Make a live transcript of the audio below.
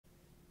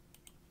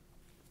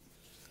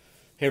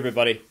Hey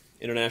everybody,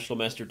 International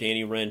Master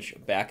Daniel Rensch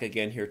back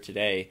again here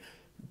today.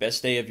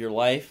 Best day of your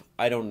life?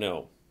 I don't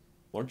know.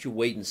 Why don't you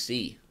wait and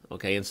see,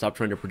 okay, and stop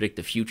trying to predict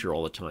the future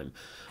all the time.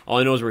 All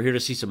I know is we're here to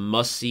see some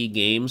must-see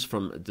games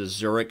from the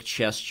Zurich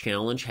Chess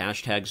Challenge,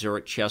 hashtag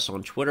Zurich Chess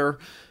on Twitter.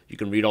 You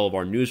can read all of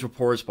our news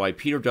reports by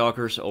Peter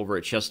Dockers over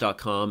at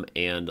Chess.com,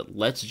 and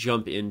let's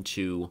jump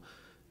into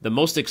the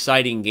most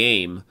exciting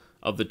game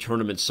of the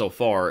tournament so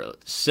far.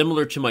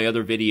 Similar to my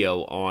other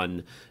video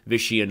on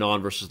Vishy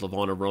Anand versus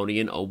Levon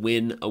Aronian, a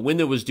win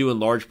that was due in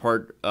large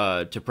part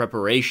to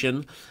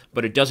preparation,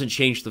 but it doesn't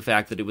change the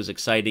fact that it was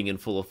exciting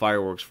and full of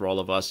fireworks for all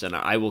of us. And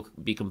I will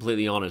be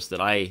completely honest that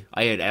I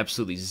had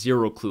absolutely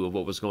zero clue of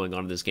what was going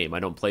on in this game.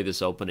 I don't play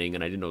this opening,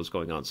 and I didn't know what was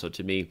going on. So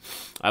to me,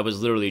 I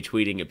was literally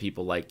tweeting at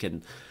people like,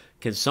 Can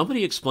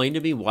somebody explain to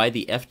me why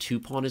the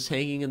f2 pawn is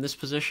hanging in this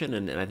position?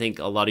 And I think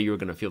a lot of you are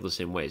going to feel the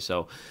same way.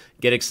 So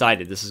get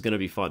excited. This is going to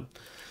be fun.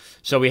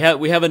 So we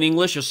have an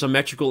English, a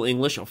symmetrical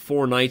English, a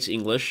four knights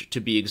English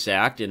to be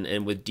exact.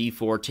 And with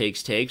d4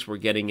 takes, we're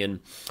getting in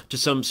to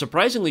some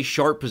surprisingly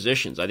sharp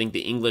positions. I think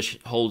the English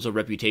holds a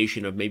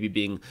reputation of maybe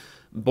being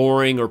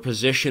boring or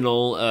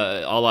positional,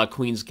 a la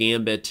Queen's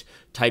Gambit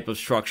type of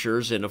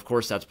structures. And of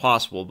course that's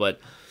possible,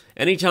 but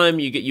anytime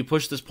you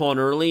push this pawn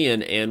early,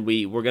 and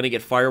we're going to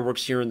get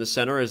fireworks here in the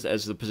center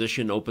as the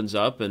position opens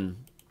up, and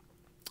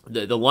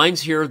the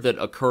lines here that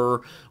occur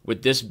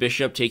with this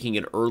bishop taking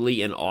an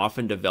early and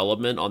often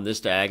development on this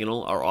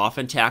diagonal are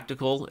often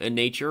tactical in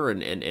nature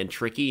and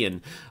tricky,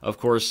 and of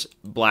course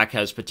black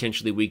has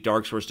potentially weak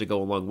dark squares to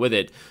go along with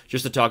it.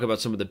 Just to talk about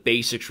some of the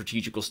basic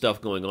strategical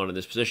stuff going on in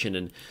this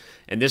position,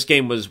 and this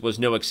game was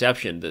no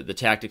exception. The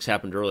tactics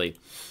happened early.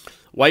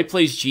 White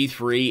plays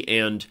g3,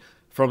 and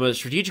from a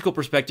strategical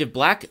perspective,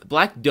 black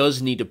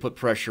does need to put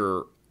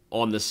pressure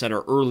on the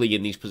center early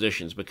in these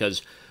positions,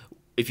 because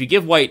if you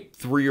give white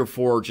 3 or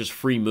 4 just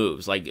free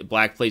moves, like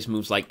black plays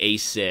moves like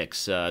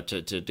a6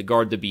 to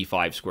guard the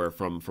b5 square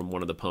from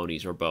one of the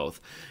ponies or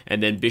both,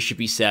 and then bishop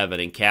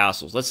e7 and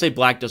castles. Let's say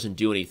black doesn't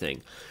do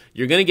anything.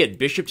 You're going to get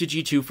bishop to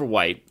g2 for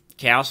white,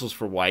 castles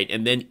for white,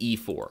 and then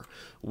e4,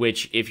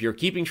 which, if you're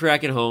keeping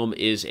track at home,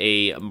 is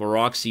a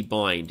Maroczy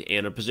bind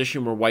and a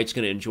position where white's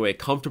going to enjoy a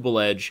comfortable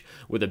edge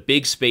with a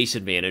big space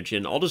advantage.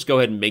 And I'll just go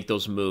ahead and make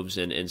those moves,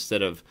 and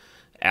instead of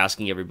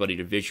asking everybody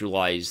to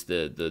visualize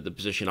the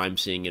position I'm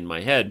seeing in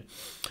my head,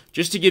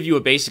 just to give you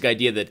a basic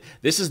idea that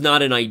this is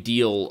not an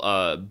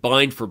ideal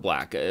bind for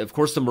black. Of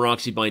course, the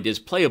Maroczy bind is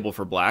playable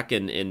for black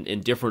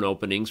in different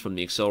openings, from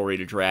the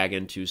accelerated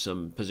dragon to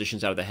some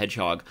positions out of the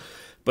hedgehog.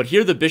 But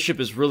here the bishop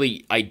is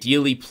really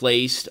ideally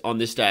placed on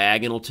this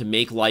diagonal to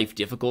make life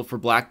difficult for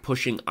black,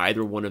 pushing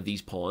either one of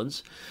these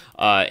pawns.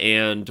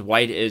 And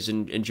white is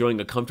enjoying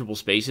a comfortable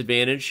space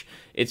advantage.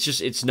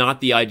 It's not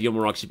the ideal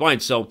Maroczy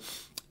bind. So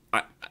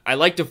I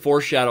like to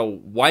foreshadow,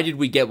 why did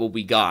we get what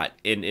we got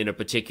in a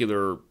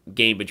particular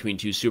game between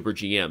two super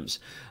GMs,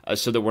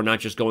 so that we're not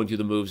just going through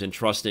the moves and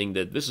trusting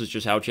that this is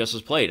just how chess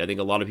is played. I think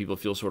a lot of people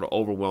feel sort of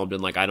overwhelmed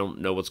and like, I don't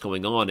know what's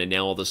going on, and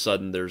now all of a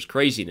sudden there's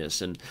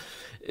craziness.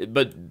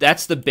 But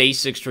that's the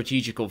basic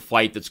strategical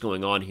fight that's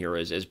going on here,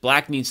 is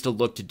black needs to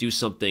look to do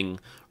something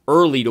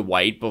early to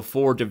white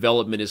before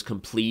development is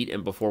complete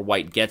and before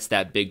white gets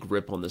that big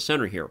grip on the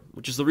center here,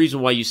 which is the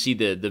reason why you see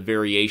the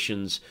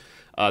variations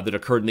that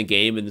occurred in the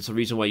game, and it's the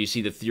reason why you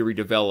see the theory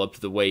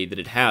developed the way that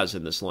it has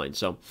in this line.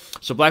 So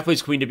black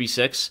plays queen to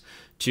b6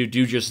 to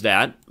do just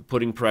that,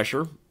 putting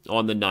pressure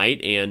on the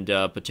knight and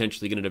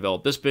potentially going to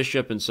develop this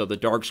bishop, and so the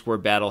dark square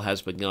battle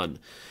has begun.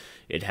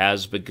 It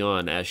has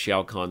begun, as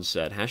Shao Kahn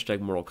said.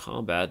 Hashtag Mortal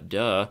Kombat,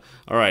 duh.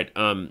 All right,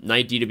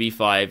 knight d to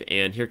b5,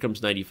 and here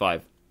comes knight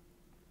e5.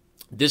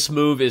 This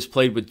move is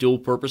played with dual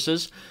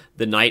purposes.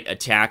 The knight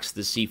attacks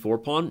the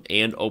c4 pawn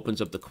and opens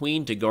up the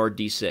queen to guard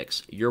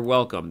d6. You're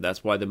welcome.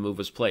 That's why the move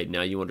was played.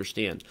 Now you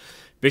understand.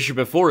 Bishop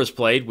f4 is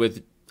played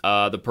with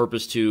the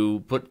purpose to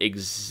put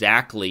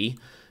exactly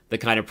the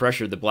kind of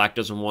pressure that black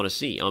doesn't want to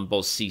see on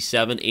both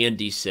c7 and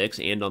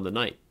d6 and on the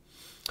knight.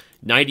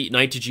 Knight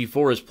to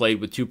g4 is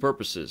played with two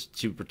purposes: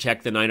 to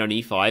protect the knight on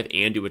e5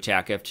 and to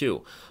attack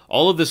f2.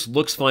 All of this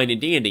looks fine and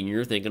dandy, and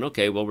you're thinking,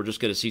 okay, well, we're just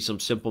going to see some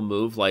simple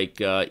move like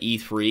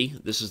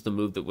e3. This is the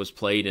move that was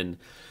played in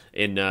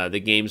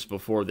the games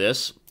before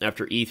this.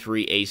 After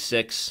e3,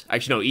 a6.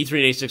 Actually, no,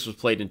 e3 and a6 was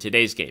played in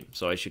today's game,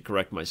 so I should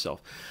correct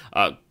myself.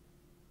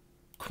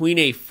 Queen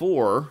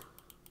a4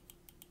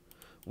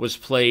 was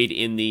played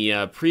in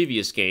the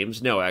previous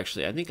games. No,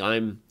 actually, I think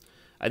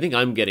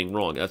I'm getting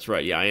wrong. That's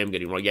right. Yeah, I am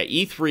getting wrong. Yeah,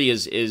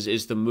 e3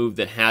 is the move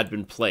that had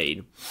been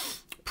played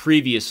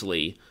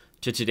previously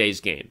to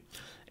today's game.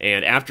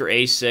 And after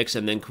a6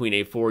 and then queen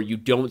a4, you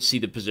don't see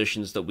the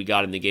positions that we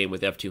got in the game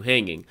with f2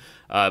 hanging.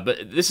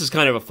 But this is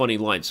kind of a funny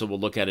line, so we'll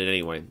look at it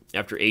anyway.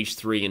 After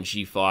h3 and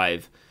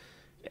g5,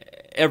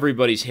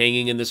 everybody's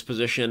hanging in this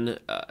position.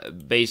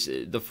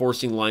 The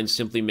forcing line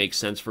simply makes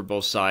sense for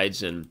both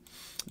sides, and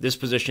this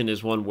position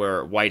is one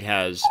where white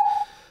has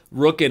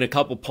rook and a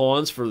couple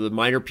pawns for the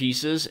minor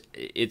pieces.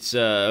 It's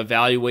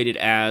evaluated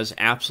as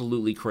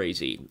absolutely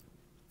crazy.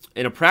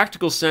 In a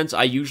practical sense,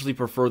 I usually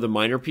prefer the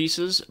minor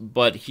pieces,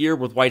 but here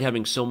with white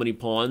having so many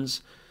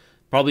pawns,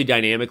 probably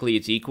dynamically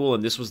it's equal,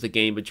 and this was the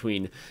game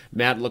between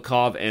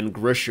Matlikov and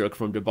Grishuk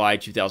from Dubai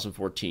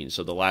 2014,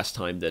 so the last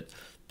time that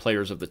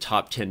players of the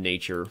top 10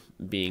 nature,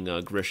 being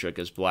Grishuk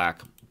as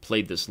black,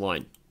 played this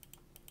line.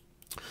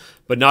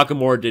 But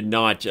Nakamura did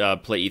not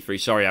play e3.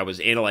 Sorry, I was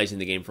analyzing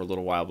the game for a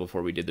little while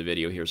before we did the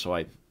video here, so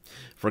I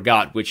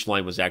forgot which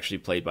line was actually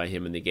played by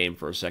him in the game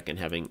for a second,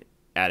 having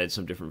added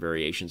some different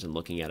variations and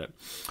looking at it.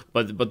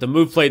 But the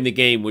move played in the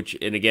game, which,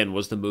 and again,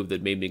 was the move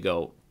that made me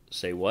go,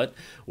 say what?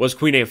 Was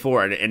Queen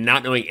A4. And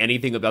not knowing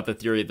anything about the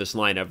theory of this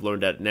line, I've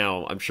learned that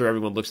now. I'm sure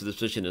everyone looks at this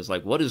position and is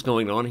like, what is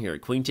going on here?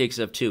 Queen takes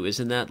F2.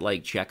 Isn't that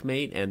like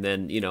checkmate? And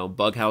then,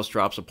 Bughouse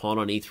drops a pawn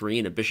on E3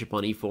 and a bishop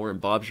on E4,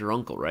 and Bob's your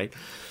uncle, right?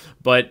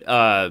 But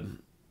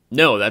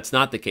no, that's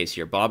not the case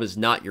here. Bob is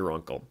not your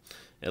uncle.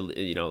 At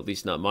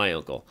least not my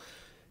uncle.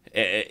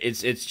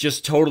 It's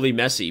just totally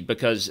messy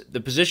because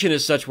the position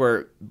is such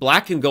where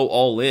black can go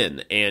all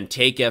in and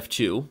take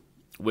F2,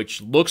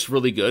 which looks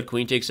really good.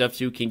 Queen takes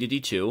F2, king to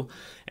D2.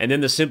 And then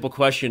the simple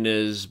question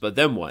is, but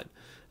then what?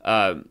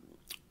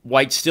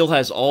 White still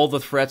has all the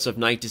threats of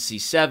knight to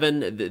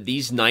C7.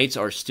 These knights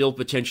are still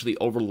potentially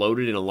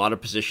overloaded in a lot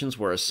of positions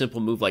where a simple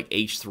move like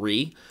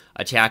H3,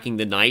 attacking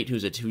the knight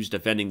who's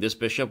defending this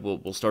bishop,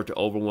 will start to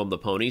overwhelm the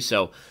pony.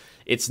 So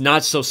it's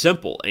not so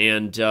simple.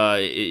 And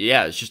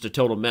it's just a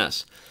total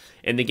mess.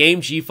 And the game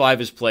G5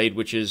 is played,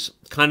 which is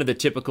kind of the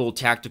typical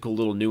tactical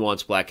little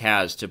nuance black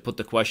has to put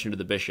the question to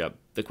the bishop.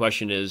 The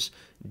question is,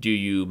 do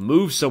you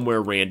move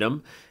somewhere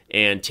random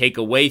and take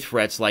away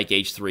threats like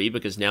H3,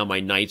 because now my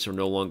knights are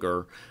no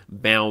longer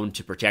bound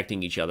to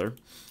protecting each other,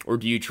 or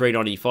do you trade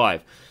on E5?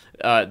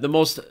 The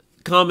most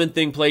common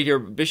thing played here,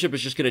 bishop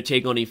is just going to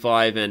take on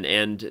E5,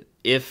 and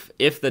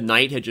if the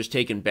knight had just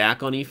taken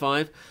back on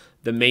E5,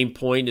 the main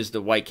point is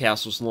the white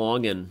castle's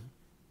long, and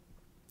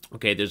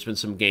okay, there's been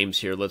some games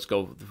here. Let's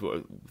go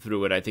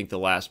through it. I think the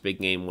last big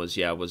game was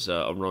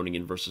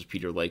Aronian versus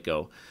Peter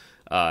Lako,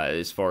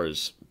 as far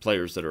as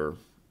players that are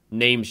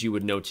names you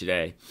would know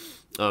today.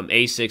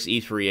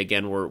 A6, E3,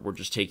 again, we're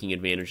just taking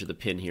advantage of the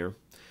pin here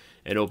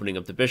and opening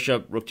up the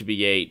bishop, rook to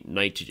B8,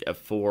 knight to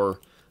F4.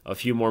 A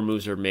few more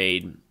moves are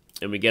made,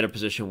 and we get a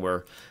position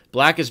where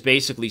black is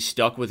basically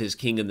stuck with his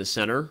king in the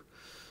center,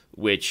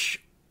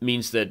 which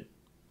means that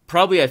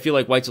probably I feel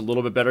like white's a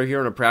little bit better here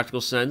in a practical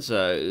sense.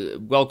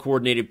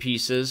 Well-coordinated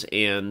pieces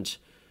and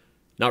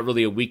not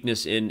really a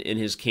weakness in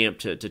his camp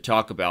to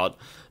talk about.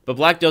 But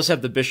black does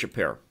have the bishop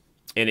pair.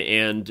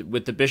 And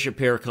with the bishop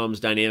pair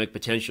comes dynamic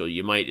potential.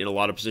 You might, in a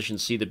lot of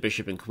positions, see the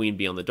bishop and queen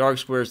be on the dark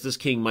squares. This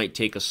king might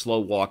take a slow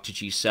walk to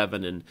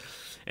G7,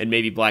 and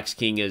maybe black's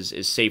king is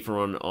safer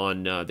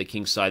on the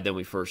king's side than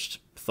we first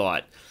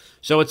thought.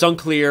 So it's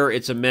unclear.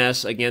 It's a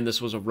mess. Again, this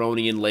was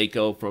Aronian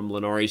Lako from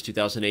Linares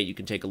 2008. You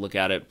can take a look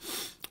at it.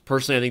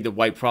 Personally, I think that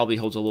white probably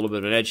holds a little bit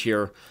of an edge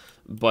here,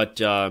 but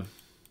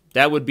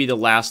that would be the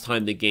last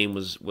time the game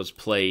was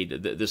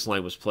played, this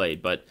line was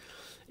played. But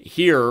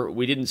here,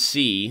 we didn't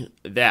see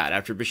that.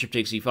 After bishop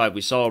takes E5,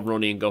 we saw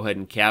Aronian go ahead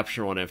and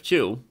capture on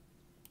F2,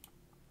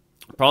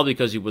 probably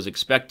because he was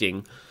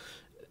expecting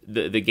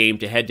the game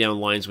to head down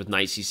lines with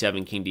knight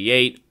C7, king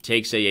D8,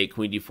 takes A8,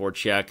 queen D4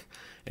 check,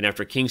 and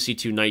after king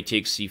C2, knight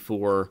takes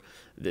C4,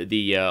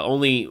 the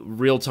only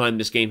real time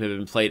this game had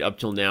been played up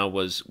till now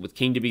was with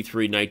king to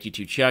B3, knight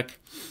D2 check,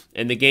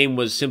 and the game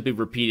was simply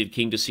repeated,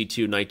 king to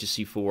C2, knight to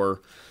C4,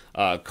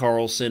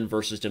 Carlsen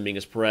versus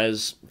Dominguez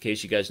Perez. In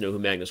case you guys know who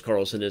Magnus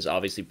Carlsen is,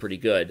 obviously pretty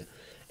good.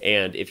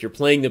 And if you're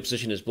playing the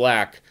position as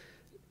black,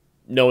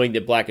 knowing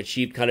that black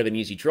achieved kind of an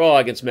easy draw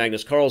against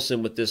Magnus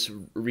Carlsen with this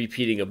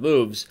repeating of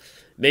moves,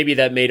 maybe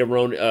that made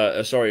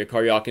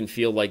Karjakin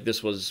feel like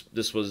this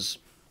was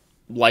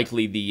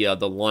likely the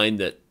line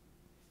that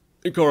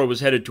Hikaru was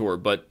headed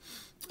toward, but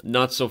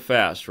not so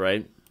fast,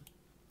 right?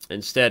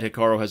 Instead,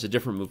 Hikaru has a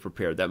different move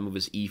prepared. That move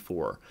is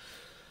E4.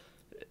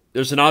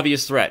 There's an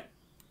obvious threat.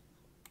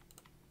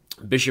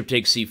 Bishop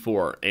takes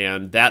C4,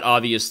 and that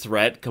obvious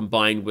threat,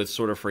 combined with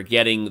sort of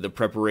forgetting the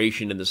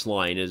preparation in this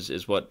line,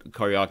 is what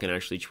Karjakin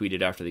actually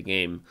tweeted after the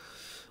game,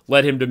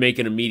 led him to make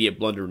an immediate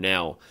blunder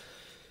now.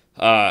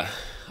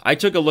 I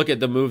took a look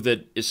at the move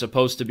that is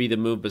supposed to be the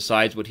move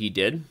besides what he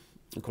did,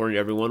 according to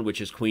everyone, which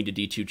is queen to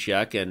D2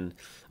 check, and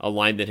a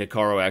line that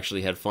Hikaru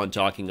actually had fun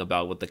talking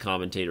about with the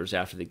commentators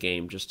after the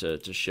game, just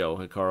to show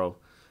Hikaru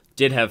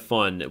did have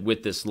fun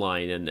with this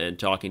line and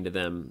talking to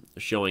them,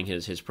 showing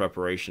his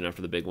preparation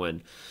after the big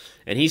win.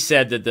 And he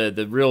said that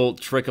the real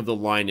trick of the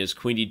line is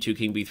queen D2,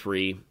 king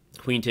B3,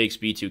 queen takes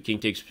B2, king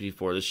takes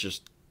B4. That's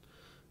just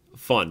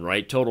fun,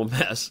 right? Total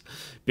mess.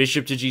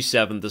 Bishop to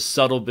G7, the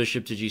subtle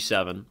bishop to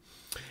G7.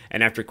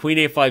 And after queen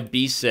A5,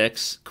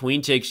 B6,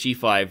 queen takes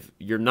G5,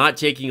 you're not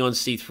taking on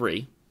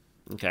C3,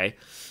 okay?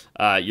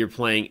 You're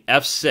playing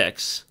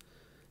F6,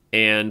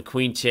 and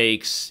queen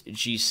takes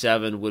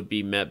G7 would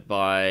be met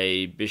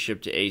by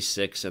bishop to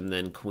A6 and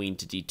then queen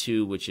to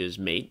D2, which is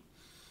mate.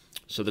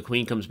 So the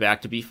queen comes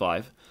back to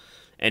B5.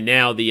 And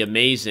now the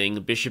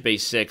amazing bishop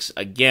A6,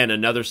 again,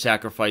 another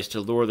sacrifice to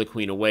lure the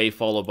queen away,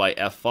 followed by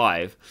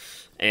F5.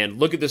 And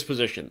look at this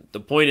position. The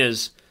point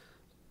is,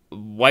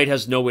 white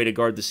has no way to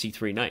guard the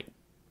c3 knight.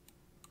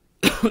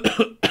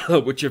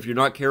 Which, if you're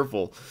not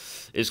careful,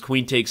 is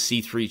queen takes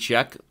c3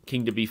 check,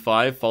 king to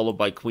b5, followed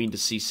by queen to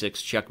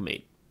c6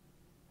 checkmate.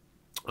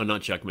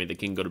 Not checkmate, the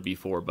king go to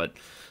b4, but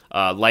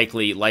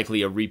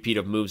likely a repeat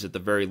of moves at the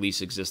very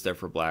least exists there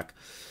for black.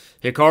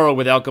 Hikaru,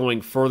 without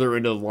going further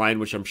into the line,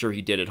 which I'm sure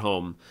he did at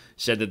home,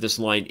 said that this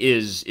line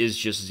is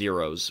just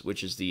zeros,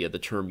 which is the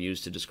term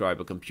used to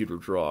describe a computer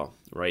draw,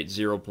 right?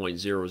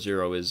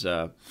 0.00 is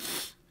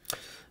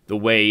the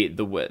way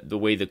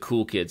the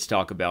cool kids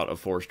talk about a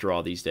forced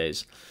draw these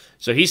days.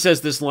 So he says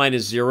this line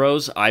is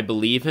zeros. I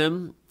believe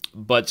him,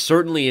 but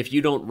certainly if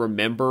you don't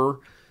remember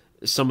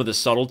some of the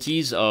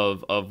subtleties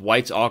of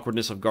white's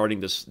awkwardness of guarding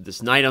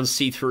this knight on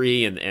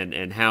c3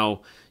 and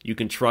how you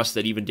can trust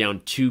that even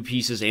down 2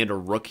 pieces and a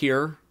rook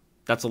here,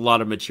 that's a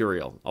lot of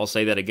material. I'll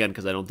say that again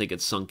because I don't think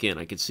it's sunk in.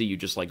 I could see you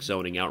just like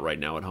zoning out right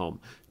now at home.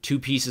 2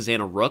 pieces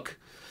and a rook.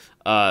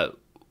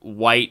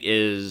 White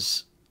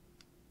is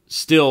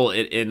still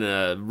in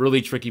a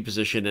really tricky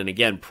position, and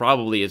again,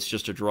 probably it's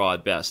just a draw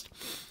at best.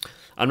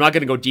 I'm not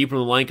going to go deeper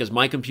in the line because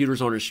my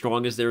computers aren't as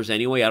strong as theirs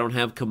anyway. I don't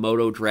have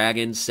Komodo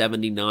Dragon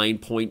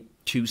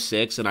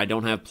 79.26, and I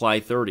don't have Ply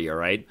 30, all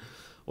right?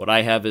 What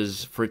I have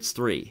is Fritz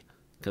 3,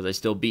 because I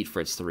still beat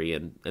Fritz 3,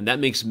 and that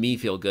makes me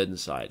feel good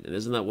inside. And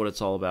isn't that what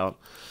it's all about?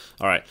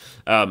 All right.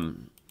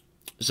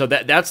 So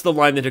that's the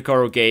line that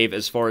Hikaru gave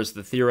as far as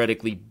the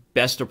theoretically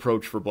best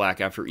approach for black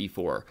after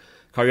e4.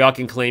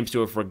 Karjakin claims to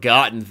have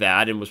forgotten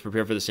that and was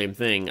prepared for the same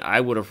thing. I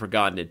would have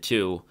forgotten it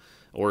too.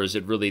 Or is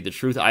it really the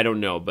truth? I don't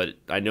know, but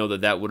I know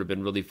that would have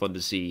been really fun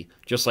to see,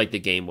 just like the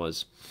game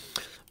was.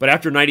 But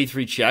after knight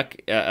e3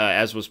 check,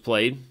 as was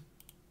played,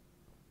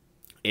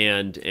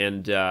 and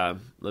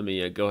let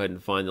me go ahead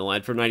and find the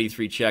line. For knight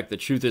e3 check, the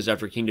truth is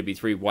after king to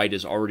b3, white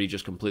is already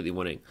just completely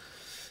winning.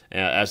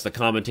 As the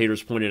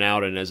commentators pointed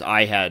out, and as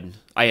I had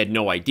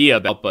no idea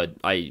about, but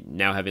I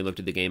now having looked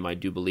at the game, I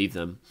do believe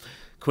them.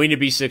 Queen to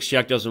b6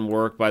 check doesn't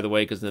work, by the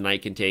way, because the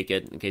knight can take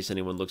it, in case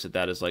anyone looks at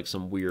that as like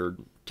some weird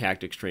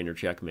tactics trainer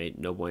checkmate.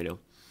 No bueno.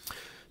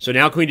 So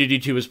now queen to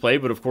d2 is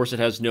played, but of course it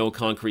has no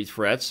concrete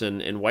threats,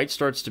 and white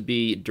starts to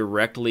be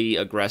directly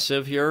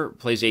aggressive here.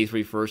 Plays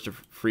a3 first to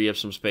free up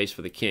some space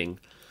for the king.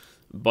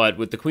 But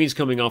with the queens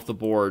coming off the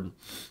board,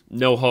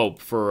 no hope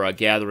for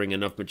gathering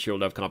enough material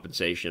to have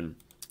compensation.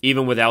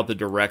 Even without the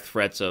direct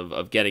threats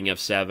of getting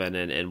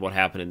f7 and what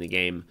happened in the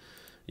game,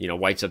 you know,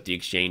 white's up the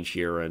exchange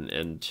here,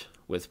 and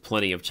with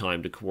plenty of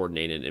time to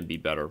coordinate it and be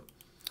better.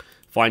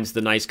 Finds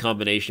the nice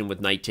combination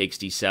with knight takes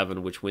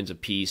d7, which wins a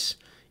piece,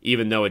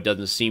 even though it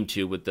doesn't seem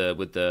to with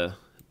the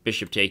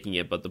bishop taking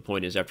it. But the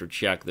point is, after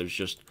check, there's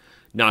just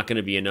not going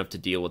to be enough to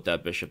deal with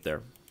that bishop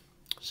there.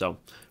 So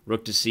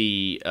rook to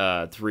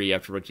c3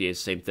 after rook d8,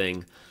 same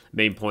thing.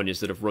 Main point is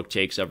that if rook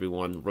takes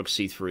everyone, rook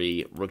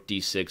c3, rook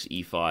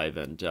d6, e5,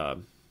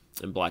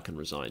 and black can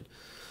resign.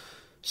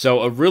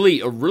 So a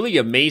really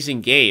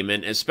amazing game,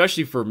 and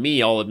especially for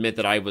me, I'll admit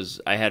that I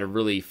had a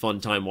really fun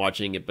time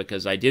watching it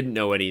because I didn't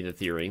know any of the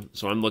theory.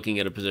 So I'm looking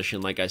at a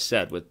position, like I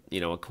said, with, you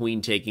know, a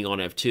queen taking on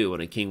f2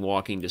 and a king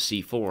walking to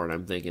c4, and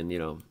I'm thinking, you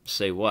know,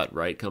 say what,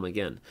 right? Come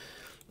again.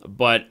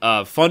 But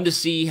fun to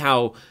see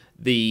how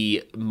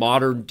the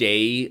modern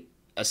day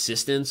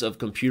assistance of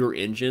computer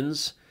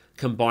engines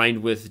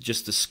combined with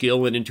just the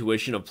skill and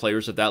intuition of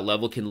players at that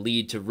level can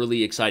lead to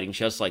really exciting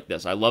chess like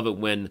this. I love it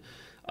when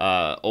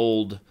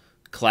old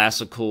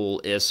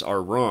classical-ists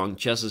are wrong.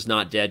 Chess is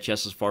not dead.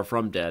 Chess is far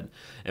from dead.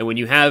 And when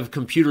you have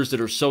computers that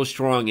are so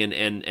strong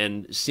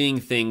and seeing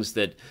things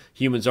that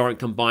humans aren't,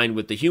 combined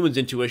with the human's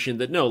intuition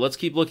that, no, let's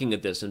keep looking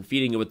at this and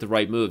feeding it with the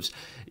right moves.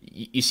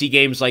 You see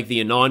games like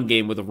the Anand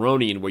game with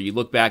Aronian, where you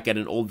look back at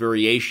an old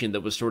variation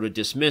that was sort of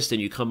dismissed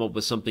and you come up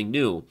with something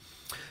new.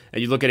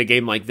 And you look at a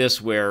game like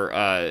this where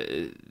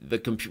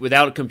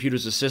without a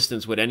computer's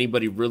assistance, would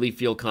anybody really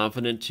feel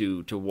confident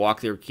to walk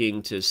their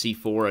king to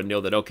c4 and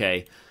know that,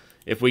 okay,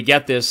 if we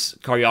get this,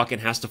 Karjakin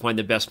has to find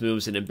the best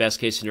moves, and in best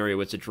case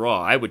scenario, it's a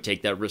draw. I would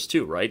take that risk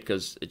too, right?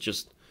 Because it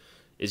just,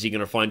 is he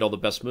going to find all the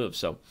best moves?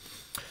 So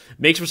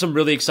makes for some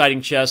really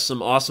exciting chess,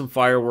 some awesome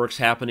fireworks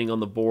happening on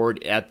the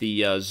board at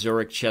the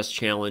Zurich Chess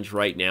Challenge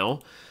right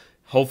now.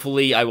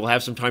 Hopefully, I will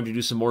have some time to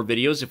do some more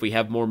videos if we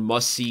have more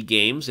must-see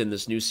games in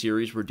this new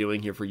series we're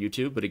doing here for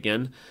YouTube. But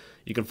again,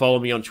 you can follow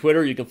me on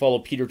Twitter. You can follow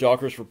Peter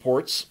Docker's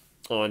reports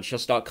on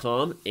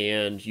Chess.com,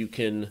 and you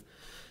can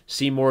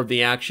see more of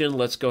the action.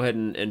 Let's go ahead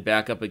and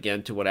back up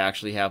again to what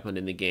actually happened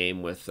in the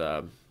game with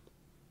knight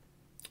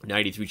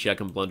e3 check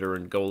and blunder,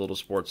 and go a little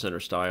Sports Center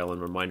style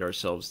and remind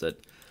ourselves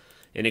that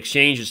an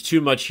exchange is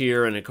too much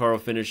here, and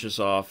Hikaru finishes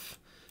off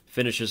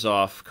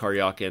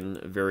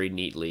Karjakin very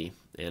neatly,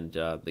 and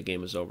the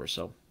game is over.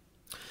 So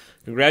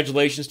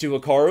congratulations to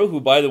Hikaru, who,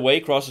 by the way,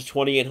 crosses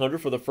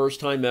 2,800 for the first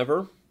time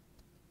ever.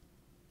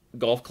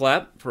 Golf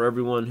clap for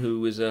everyone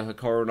who is a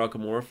Hikaru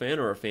Nakamura fan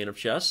or a fan of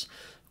chess.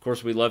 Of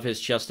course, we love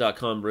his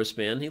Chess.com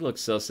wristband. He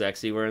looks so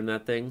sexy wearing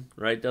that thing,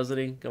 right? Doesn't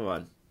he? Come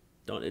on.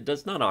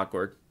 It's not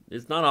awkward.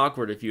 It's not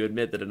awkward if you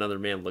admit that another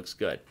man looks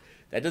good.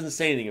 That doesn't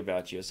say anything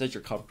about you. It says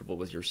you're comfortable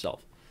with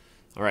yourself.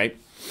 All right?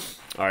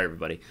 All right,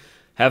 everybody.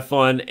 Have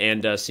fun,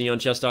 and see you on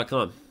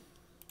Chess.com.